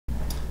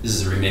This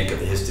is a remake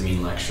of the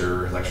histamine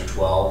lecture, lecture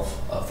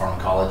 12 of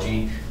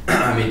pharmacology.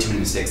 I made too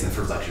many mistakes in the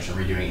first lecture, so I'm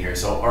redoing it here.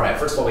 So, all right,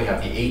 first of all, we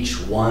have the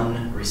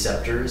H1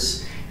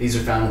 receptors. These are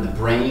found in the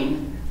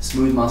brain,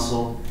 smooth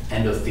muscle,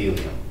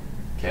 endothelium,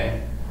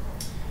 okay?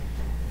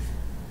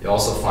 You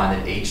also find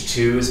that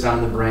H2 is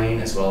found in the brain,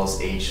 as well as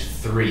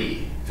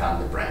H3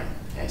 found in the brain.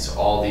 Okay, so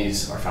all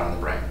these are found in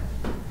the brain.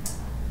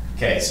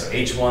 Okay, so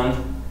H1,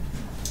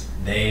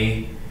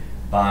 they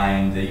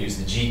use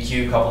the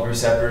GQ coupled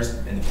receptors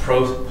in the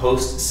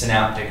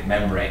postsynaptic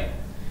membrane.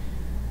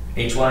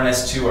 H1 and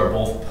S2 are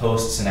both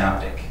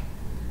postsynaptic.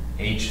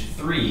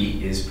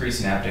 H3 is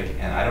presynaptic,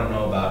 and I don't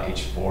know about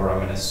H4. I'm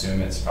going to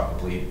assume it's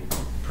probably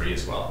pre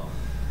as well.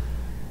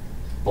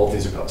 Both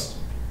these are post.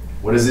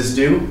 What does this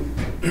do?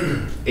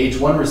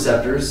 H1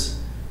 receptors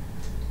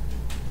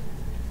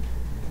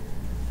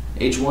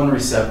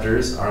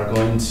are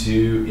going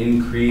to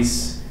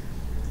increase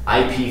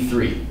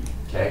IP3.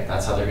 Okay,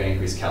 that's how they're going to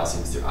increase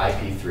calcium, through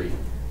IP3.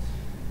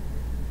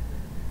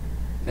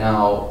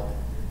 Now,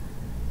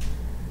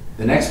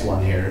 the next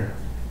one here,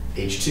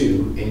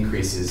 H2,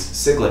 increases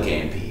cyclic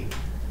AMP,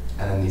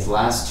 and then these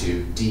last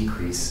two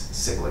decrease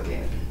cyclic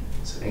AMP.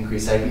 So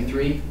increase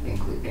IP3,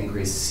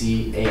 increase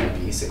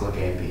CAMP, cyclic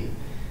AMP,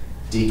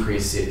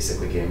 decrease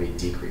cyclic AMP,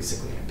 decrease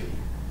cyclic AMP.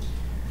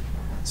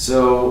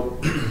 So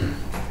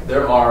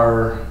there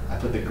are, I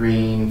put the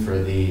green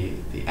for the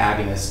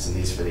agonists and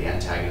these for the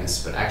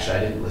antagonists, but actually I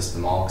didn't list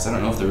them all because I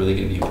don't know if they're really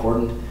going to be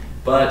important.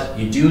 But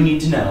you do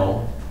need to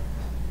know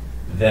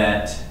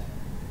that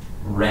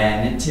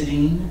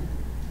ranitidine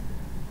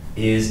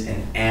is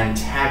an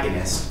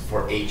antagonist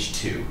for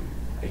H2.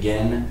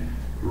 Again,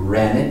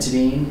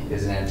 ranitidine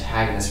is an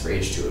antagonist for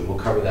H2, and we'll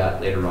cover that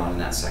later on in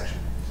that section.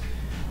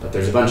 But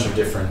there's a bunch of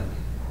different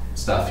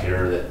stuff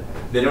here that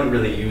they don't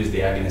really use the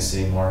agonists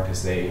anymore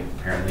because they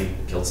apparently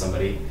killed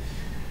somebody.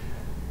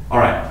 All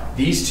right,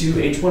 these two,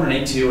 H1 and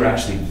A2, are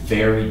actually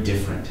very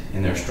different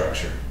in their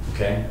structure,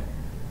 okay?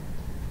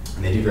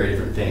 And they do very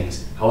different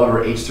things.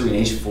 However, H3 and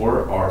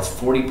H4 are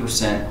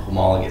 40%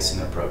 homologous in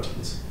their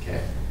proteins,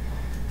 okay?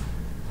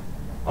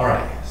 All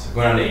right, so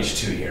going on to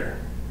H2 here.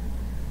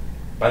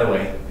 By the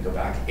way, let me go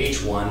back.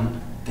 H1,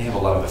 they have a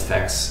lot of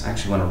effects. I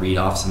actually want to read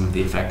off some of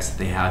the effects that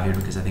they have here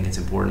because I think it's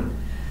important.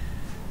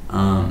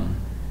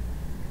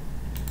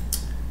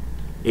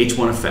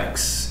 H1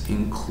 effects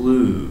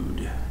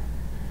include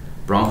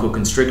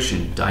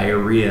bronchoconstriction,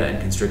 diarrhea, and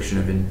constriction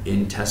of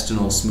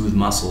intestinal smooth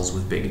muscles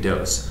with big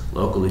dose,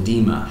 local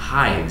edema,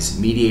 hives,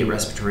 mediate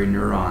respiratory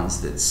neurons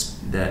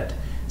that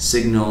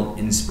signal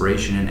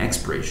inspiration and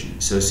expiration,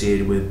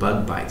 associated with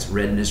bug bites,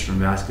 redness from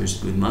vascular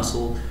smooth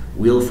muscle,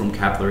 wheal from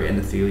capillary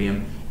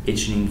endothelium,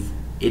 itching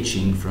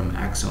from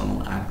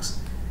axonal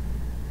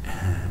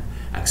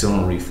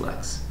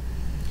reflex.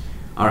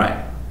 All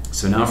right,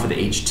 so now for the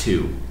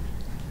H2.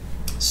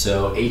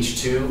 So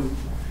H2,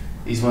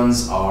 these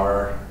ones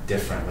are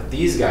different. What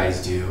these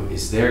guys do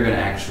is they're going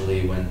to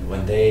actually,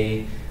 when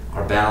they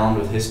are bound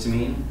with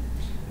histamine,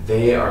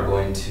 they are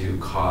going to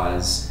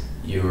cause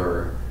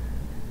your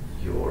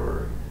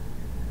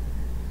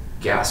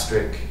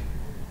gastric,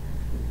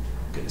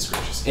 goodness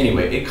gracious.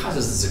 Anyway, it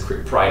causes the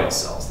parietal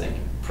cells. Thank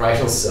you.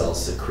 Parietal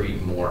cells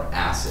secrete more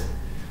acid.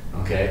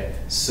 Okay,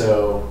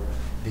 so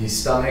the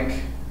stomach,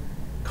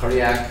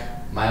 cardiac,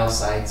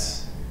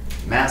 myocytes,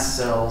 mast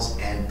cells,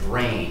 and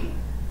brain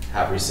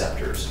have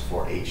receptors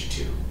for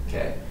H2.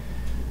 Okay,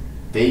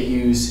 they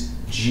use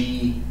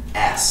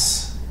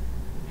GS.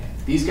 Okay.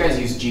 These guys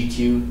use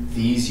GQ,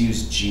 these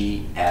use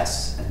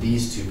GS, and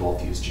these two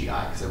both use GI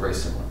because they're very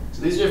similar.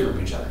 So these are different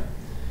from each other.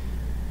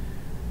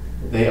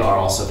 They are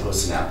also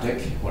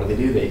postsynaptic. What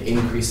do? They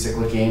increase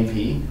cyclic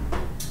AMP,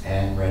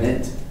 and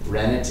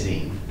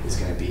ranitidine is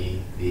going to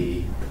be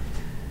the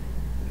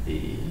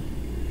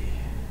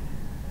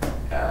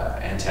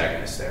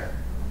antagonist there.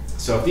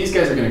 So if these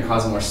guys are going to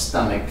cause more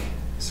stomach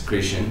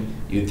secretion,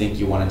 you'd think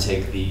you want to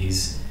take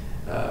these,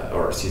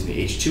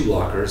 H2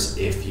 blockers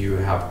if you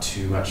have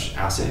too much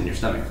acid in your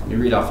stomach. Let me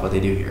read off what they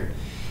do here.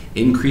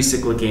 Increase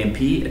cyclic AMP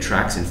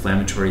attracts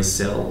inflammatory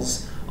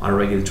cells,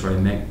 autoregulatory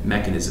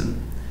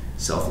mechanism,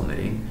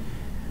 self-limiting,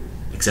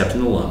 except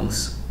in the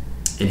lungs.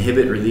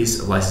 Inhibit release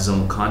of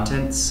lysosomal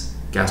contents,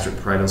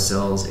 gastric parietal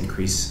cells,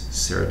 increase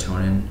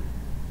serotonin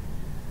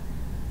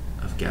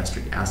of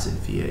gastric acid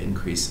via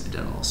increased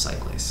adenyl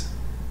cyclase.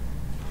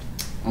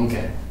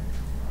 Okay,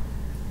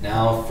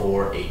 now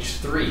for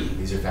H3.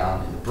 These are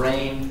found in the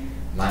brain,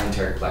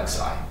 mesenteric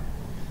plexi.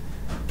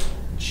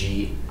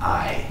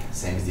 GI,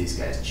 same as these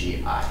guys,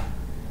 GI.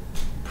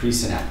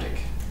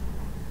 Presynaptic.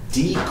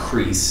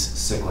 Decrease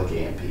cyclic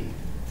AMP.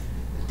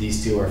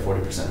 These two are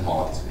 40%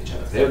 homologous with each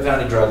other. They haven't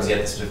found any drugs yet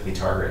that specifically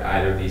target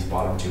either of these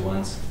bottom two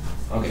ones.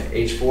 Okay,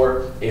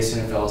 H4,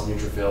 eosinophils,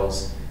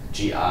 neutrophils,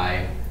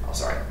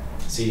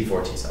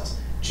 CD4 T cells.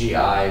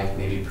 GI,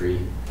 maybe pre,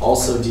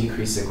 also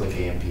decrease cyclic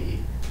AMP.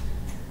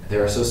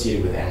 They're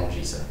associated with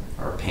analgesia,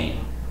 or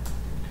pain.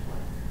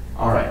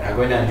 All right, now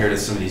going down here to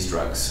some of these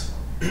drugs.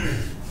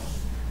 I'm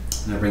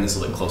gonna bring this a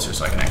little closer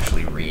so I can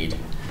actually read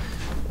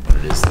what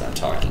it is that I'm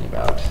talking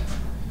about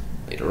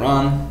later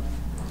on.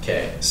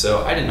 Okay,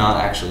 so I did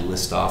not actually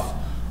list off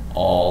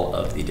all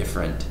of the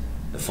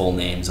full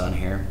names on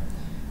here.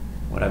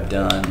 What I've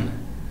done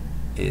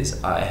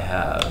is I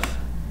have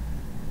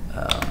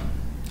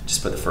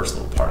just put the first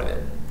little part of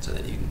it so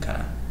that you can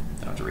kind of,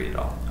 don't have to read it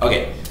all.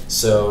 Okay,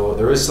 so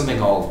there is something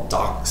called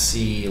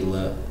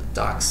doxylamine,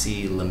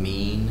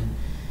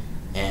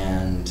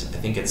 and I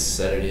think it's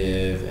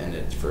sedative, and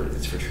it's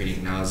for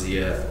treating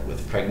nausea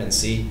with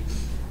pregnancy.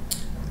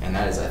 And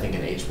that is, I think,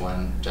 an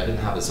H1, which I didn't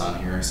have this on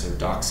here, so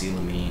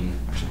doxylamine.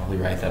 I should probably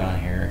write that on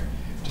here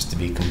just to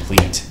be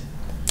complete.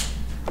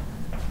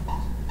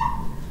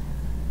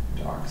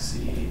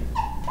 Doxylamine.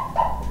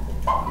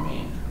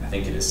 I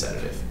think it is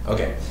sedative.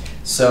 Okay,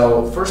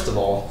 so first of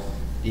all,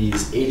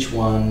 these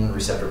H1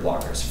 receptor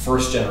blockers,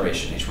 first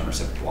generation H1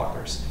 receptor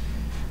blockers.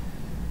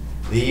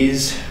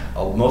 These,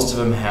 most of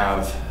them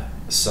have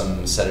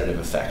some sedative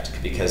effect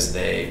because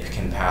they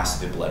can pass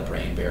the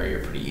blood-brain barrier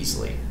pretty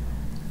easily.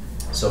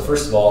 So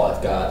first of all,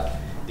 I've got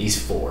these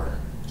four.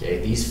 Okay,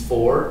 these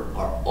four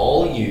are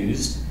all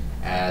used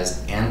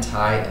as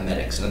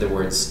antiemetics. In other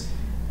words,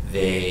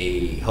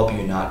 they help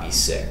you not be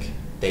sick.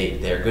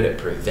 They're good at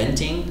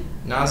preventing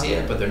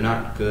nausea, but they're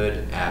not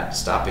good at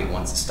stopping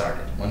once it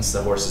started. Once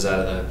the horse is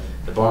out of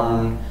the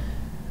barn,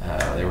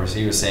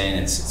 he was saying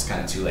it's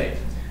kind of too late.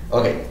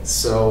 Okay,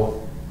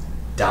 so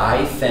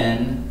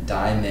difen,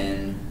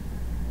 dimen,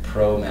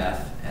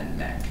 prometh, and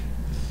mech.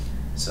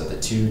 So the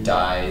two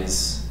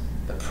dis,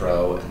 the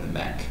pro and the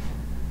mech.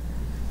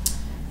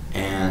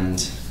 And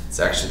it's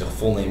actually, the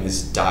full name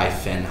is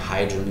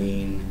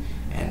diphenhydramine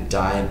and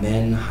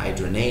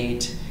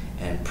dimenhydrinate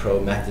and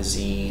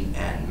promethazine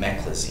and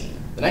meclizine.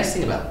 The nice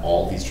thing about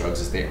all these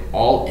drugs is they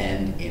all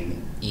end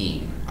in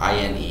ene,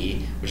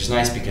 I-N-E, which is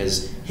nice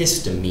because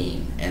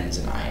histamine ends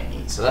in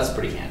I-N-E, so that's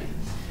pretty handy.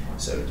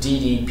 So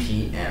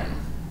DDPM,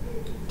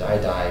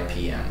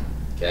 di-di-PM,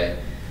 okay?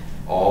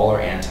 All are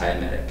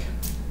antiemetic.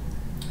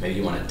 Maybe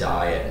you want to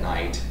die at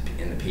night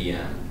in the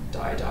PM,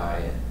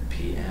 di-di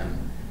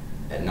PM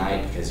at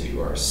night because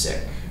you are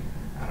sick.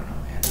 I don't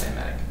know,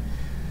 antiemetic.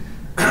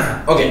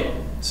 Okay,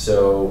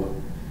 so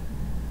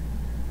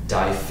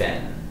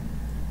difen,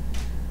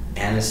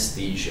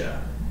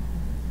 anesthesia,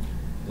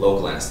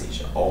 local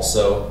anesthesia.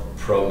 Also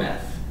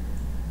prometh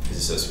is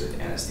associated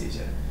with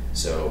anesthesia.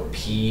 So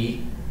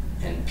P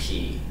and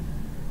P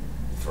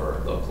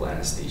for local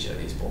anesthesia.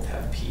 These both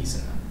have P's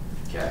in them.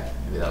 Okay,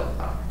 maybe that'll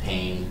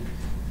pain,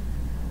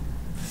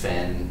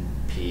 fen,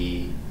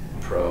 P,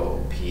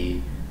 pro,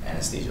 P,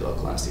 anesthesia,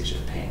 local anesthesia,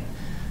 pain.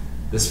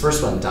 This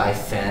first one,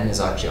 difen, is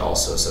actually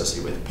also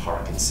associated with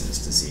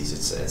Parkinson's disease.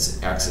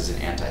 It acts as an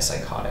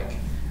antipsychotic.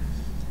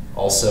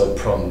 Also,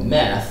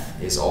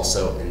 prometh is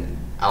also an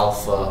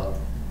alpha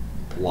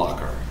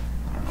blocker.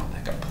 I don't know what the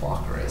heck a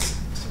blocker is.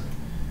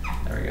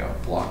 There we go,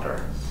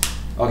 blocker.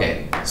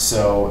 Okay,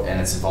 so, and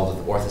it's involved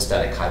with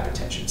orthostatic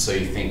hypotension. So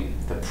you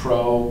think the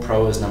pro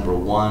is number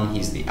one.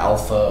 He's the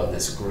alpha of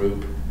this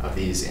group of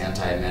these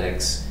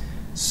antiemetics.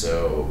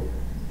 So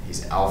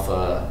he's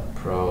alpha,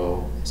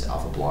 pro, is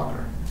alpha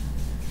blocker.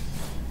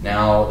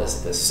 Now the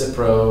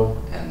cipro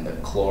and the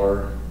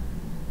chlor,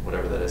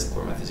 whatever that is,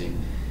 chlormethazine,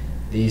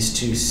 these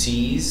two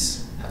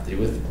C's have to do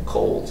with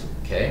cold,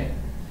 okay?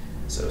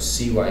 So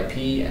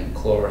CYP and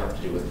chlor have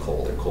to do with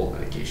cold, or cold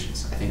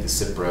medications. I think the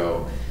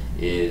cipro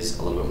is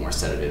a little bit more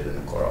sedative than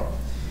the chloro.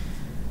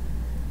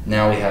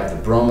 Now we have the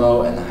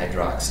bromo and the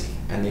hydroxy,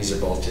 and these are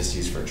both just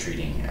used for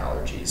treating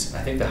allergies. And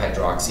I think the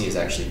hydroxy is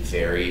actually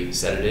very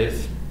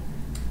sedative,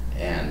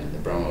 and the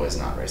bromo is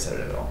not very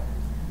sedative at all.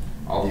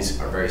 All these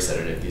are very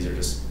sedative. These are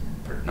just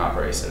not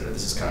very sedative.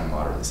 This is kind of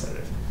moderately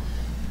sedative.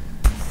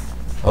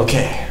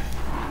 Okay,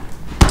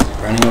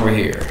 running over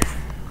here,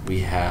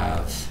 we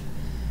have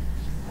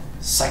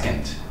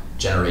second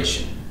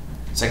generation.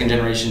 Second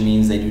generation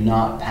means they do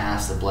not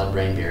pass the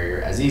blood-brain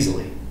barrier as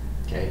easily.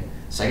 Okay,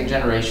 second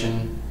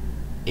generation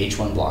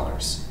H1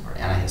 blockers or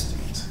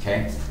antihistamines.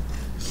 Okay,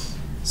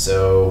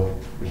 so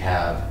we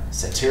have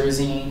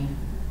cetirizine,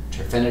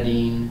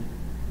 terfenadine,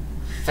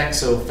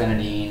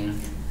 fexofenadine,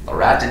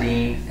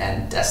 loratadine,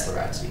 and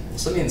desloratadine. Well,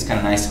 something that's kind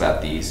of nice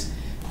about these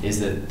is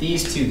that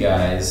these two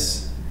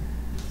guys,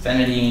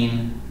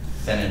 phenadine,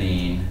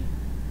 phenadine,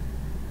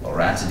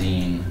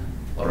 loratadine,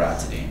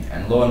 loratadine,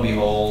 and lo and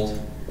behold,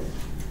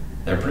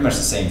 they're pretty much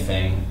the same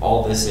thing.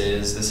 All this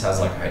has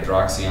like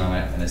hydroxy on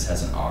it, and this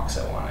has an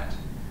oxo on it.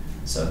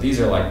 So these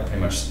are like pretty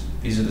much,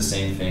 these are the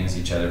same things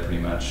each other pretty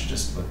much,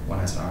 just with one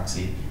has an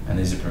oxy, and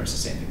these are pretty much the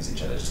same things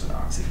each other, just with an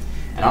oxy.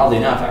 And oddly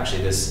enough,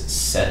 actually, this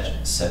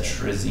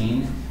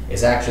cetirizine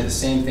is actually the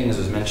same thing as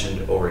was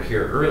mentioned over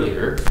here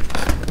earlier,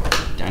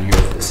 down here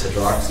with this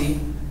hydroxy.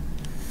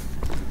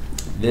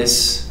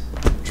 This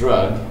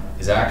drug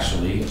is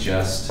actually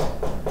just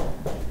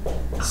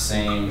the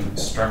same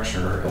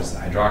structure as the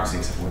hydroxy,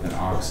 except with an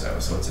oxo.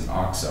 So it's an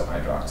oxo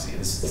hydroxy.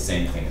 This is the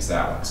same thing as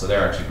that one. So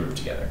they're actually grouped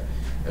together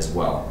as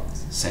well.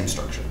 Same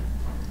structure.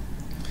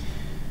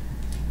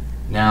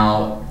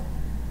 Now,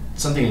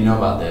 something to know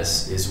about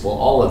this is, well,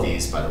 all of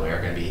these, by the way, are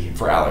going to be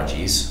for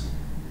allergies,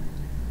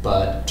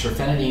 but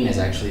terfenadine has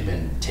actually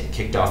been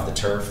kicked off the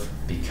turf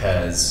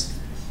because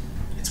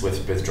It's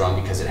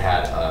withdrawn because it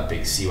had a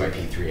big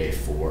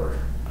CYP3A4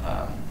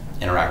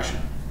 interaction.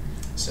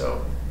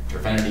 So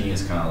terfenadine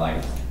is kind of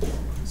like,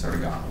 it's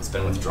already gone. It's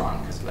been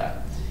withdrawn because of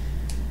that.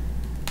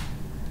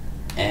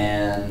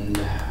 And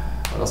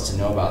what else to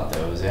know about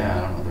those? Yeah,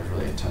 I don't know. There's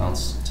really a ton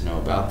else to know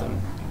about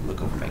them.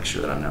 Look over, make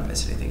sure that I'm not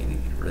missing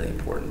anything really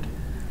important.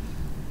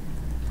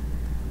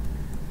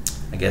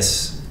 I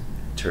guess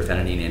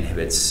terfenadine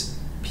inhibits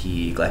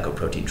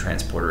P-glycoprotein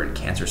transporter in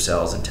cancer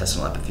cells,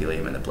 intestinal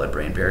epithelium, and the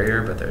blood-brain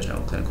barrier, but there's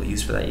no clinical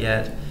use for that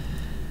yet.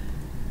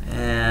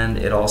 And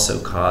it also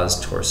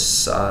caused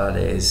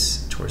torsade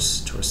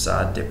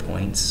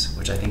points,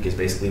 which I think is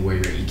basically where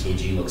your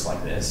EKG looks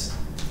like this.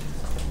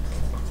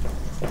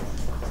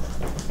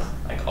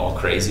 Like all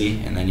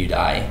crazy, and then you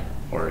die,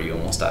 or you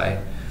almost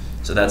die.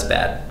 So that's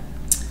bad.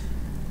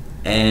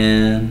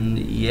 And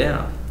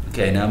yeah.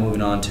 Okay, now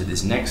moving on to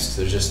this next.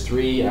 There's just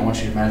three. I want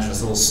you to imagine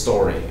this little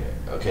story.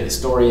 Okay, the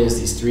story is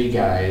these three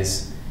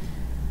guys,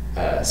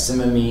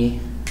 simimetidine,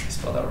 I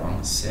spelled that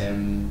wrong,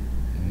 simimetidine,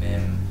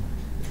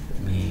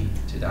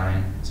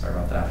 sorry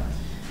about that,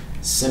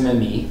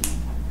 simimete,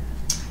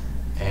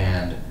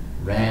 and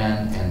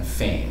Ran and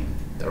Fame.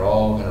 They're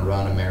all gonna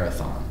run a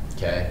marathon,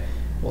 okay?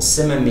 Well,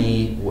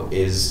 Simimete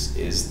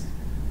is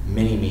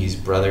Mini-Me's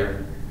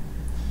brother,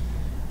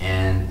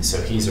 and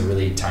so he's a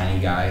really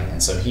tiny guy,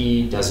 and so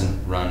he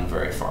doesn't run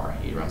very far.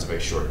 He runs a very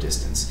short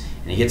distance,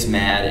 and he gets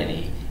mad and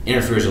he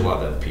interferes with a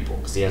lot of other people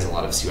because he has a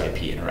lot of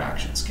CYP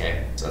interactions,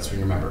 okay? So that's what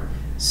you remember.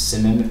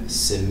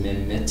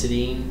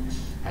 Simimethidine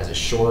has a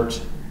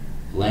short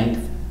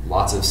length,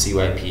 lots of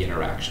CYP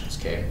interactions,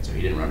 okay? So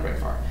he didn't run very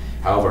far.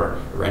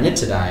 However,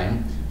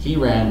 ranitidine, he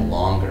ran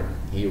longer.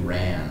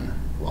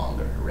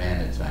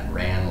 Ranitidine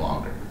ran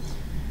longer.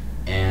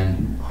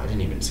 And I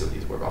didn't even see what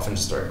these were. I'll finish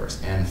the story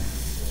first. And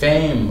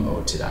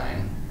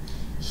famotidine,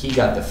 he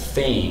got the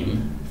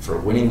fame for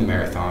winning the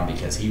marathon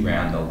because he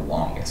ran the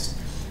longest.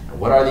 And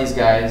what are these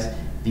guys?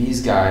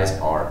 These guys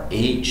are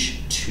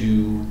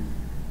H2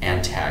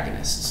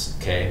 antagonists,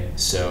 okay?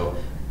 So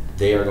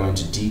they are going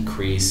to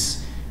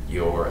decrease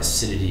your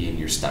acidity in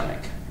your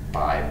stomach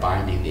by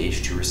binding the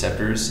H2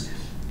 receptors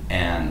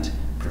and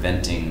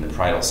preventing the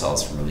parietal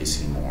cells from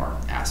releasing more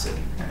acid.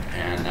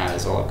 And that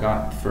is all I've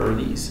got for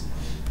these.